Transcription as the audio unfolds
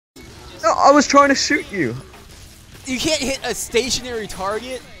No, I was trying to shoot you. You can't hit a stationary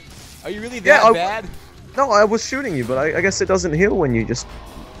target? Are you really that bad? No, I was shooting you, but I guess it doesn't heal when you just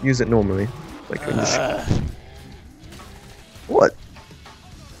use it normally. Like when you What?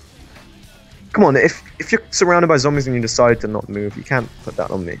 Come on, if you're surrounded by zombies and you decide to not move, you can't put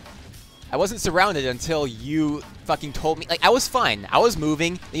that on me. I wasn't surrounded until you fucking told me. Like, I was fine. I was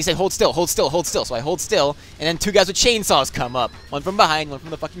moving. And you said, hold still, hold still, hold still. So I hold still, and then two guys with chainsaws come up. One from behind, one from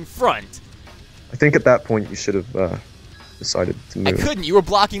the fucking front. I think at that point you should have decided to move. I couldn't. You were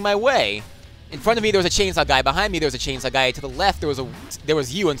blocking my way. In front of me, there was a chainsaw guy. Behind me, there was a chainsaw guy. To the left, there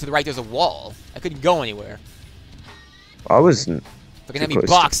was you, and to the right, there's a wall. I couldn't go anywhere. I wasn't. Fucking have me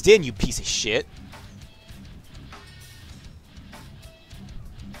boxed in, you piece of shit.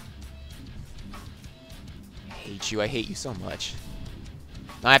 I hate you so much.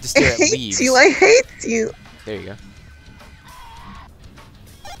 Now I have to stare at leaves. I hate you. There you go.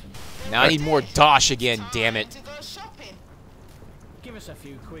 Now I need more dosh again, damn it. Give us a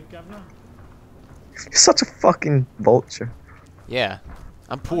few quid, Governor. You're such a fucking vulture. Yeah.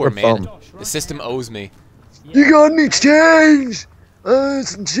 I'm poor, man. The system owes me. You got any change?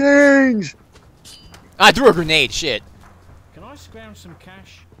 Some change. I threw a grenade, shit. Can I scrounge some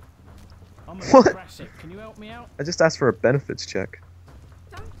cash? I'm What? aggressive. Can you help me out? I just asked for a benefits check.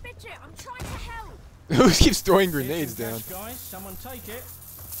 Don't bitch it, I'm trying to help. Who keeps throwing grenades down? Guys, someone take it.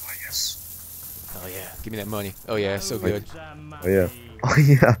 Oh yes. Oh yeah, give me that money. Oh yeah, so good. Oh yeah. Oh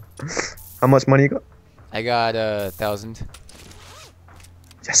yeah. How much money you got? I got 1,000.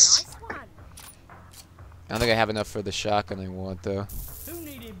 Yes. Nice one. I don't think I have enough for the shotgun I want though. Who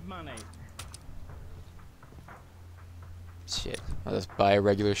needed money? Shit. I'll just buy a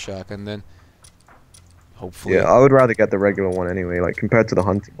regular shotgun then. Hopefully. Yeah, I would rather get the regular one anyway, like compared to the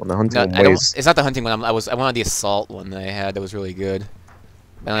hunting one. The hunting one weighs. It's not the hunting one. I wanted the assault one that I had that was really good.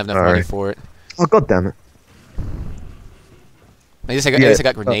 I don't have enough money for it. Oh god damn it! At least I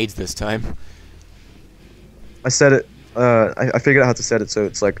got grenades this time. I set it. I figured out how to set it so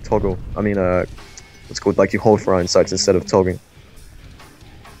it's like toggle. I mean, what's called like you hold for iron sights instead of toggling.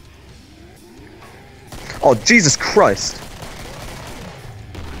 Oh Jesus Christ!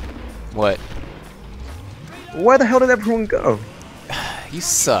 What? Where the hell did everyone go? You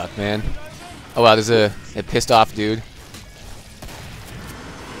suck, man. Oh wow, there's a pissed off dude.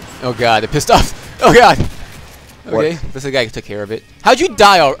 Oh god, they're pissed off. Oh god. Okay, this is the guy who took care of it. How'd you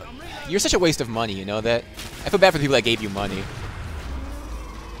die? You're such a waste of money, you know that? I feel bad for the people that gave you money.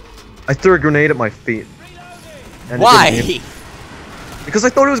 I threw a grenade at my feet. And Why? Because I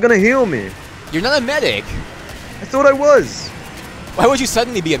thought it was gonna heal me. You're not a medic. I thought I was. Why would you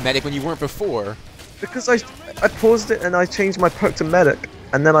suddenly be a medic when you weren't before? Because I paused it and I changed my perk to medic,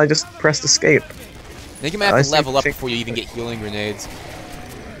 and then I just pressed escape. I think you might have to level up before you even get healing grenades.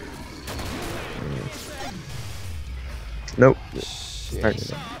 Nope.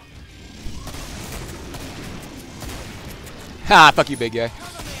 Shit. Ha! Fuck you, big guy.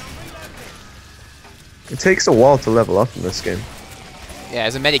 It takes a while to level up in this game. Yeah,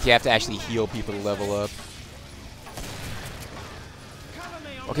 as a medic, you have to actually heal people to level up.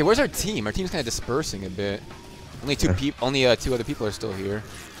 Okay, where's our team? Our team's kind of dispersing a bit. Only two other people are still here,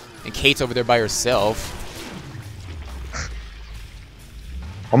 and Kate's over there by herself.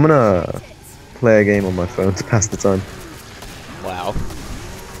 I'm gonna play a game on my phone to pass the time. Wow.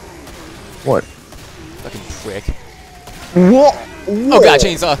 What? Fucking prick. What? Oh god,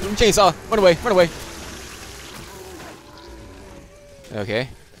 chainsaw! Chainsaw! Run away! Run away! Okay.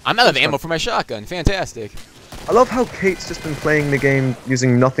 I'm out of ammo for my shotgun. Fantastic. I love how Kate's just been playing the game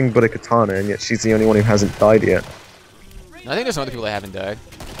using nothing but a katana, and yet she's the only one who hasn't died yet. I think there's some other people that haven't died.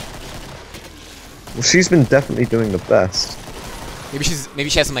 Well, she's been definitely doing the best. Maybe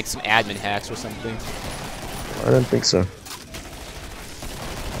she has some admin hacks or something. I don't think so.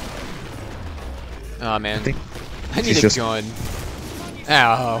 Oh man. I need she's a just gun.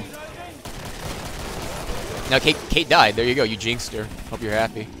 Ow. Now Kate died. There you go. You jinxed her. Hope you're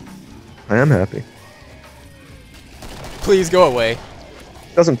happy. I am happy. Please go away.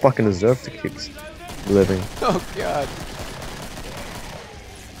 Doesn't fucking deserve to keep living. Oh god.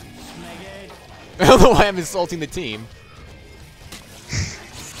 I don't know why I'm insulting the team.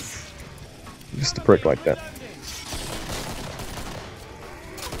 Just a prick like that.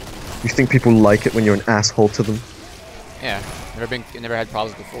 You think people like it when you're an asshole to them? Yeah, never had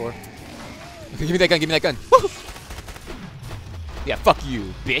problems before. Okay, give me that gun, give me that gun. Woo! Yeah, fuck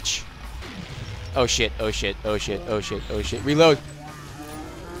you, bitch. Oh shit, oh shit, oh shit, oh shit, oh shit. Reload.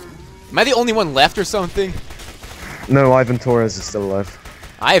 Am I the only one left or something? No, Ivan Torres is still alive.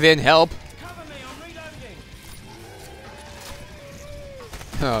 Ivan, help.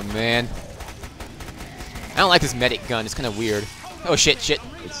 Oh man. I don't like this medic gun. It's kind of weird. Oh shit, shit.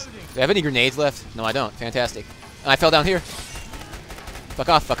 Do I have any grenades left? No, I don't. Fantastic. I fell down here. Fuck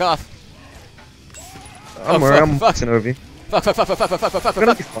off, fuck off. I'm worried, I'm watching over you. Fuck, fuck, fuck, fuck, fuck, fuck, fuck, fuck, You're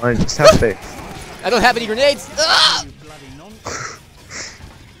gonna fuck. be fine, just have faith. I don't have any grenades. Ah!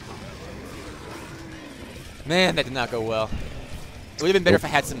 Man, that did not go well. It would have been better if I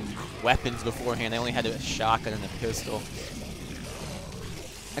had some weapons beforehand. I only had a shotgun and a pistol.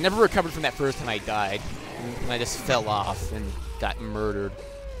 I never recovered from that first time I died. And I just fell off and got murdered.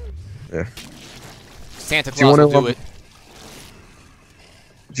 Yeah. Santa Claus will do it.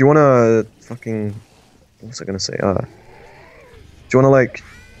 Do you wanna fucking... What was I gonna say? Do you wanna like...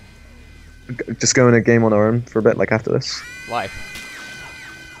 just go in a game on our own for a bit, like after this? Why?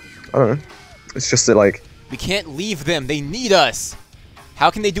 I don't know. It's just that like... We can't leave them. They need us. How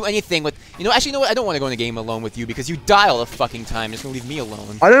can they do anything with... You know, actually, you know what? I don't want to go in a game alone with you because you die all the fucking time. You're just going to leave me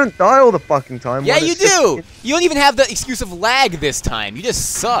alone. I don't die all the fucking time. Yeah, you do! You don't even have the excuse of lag this time. You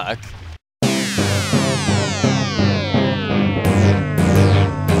just suck.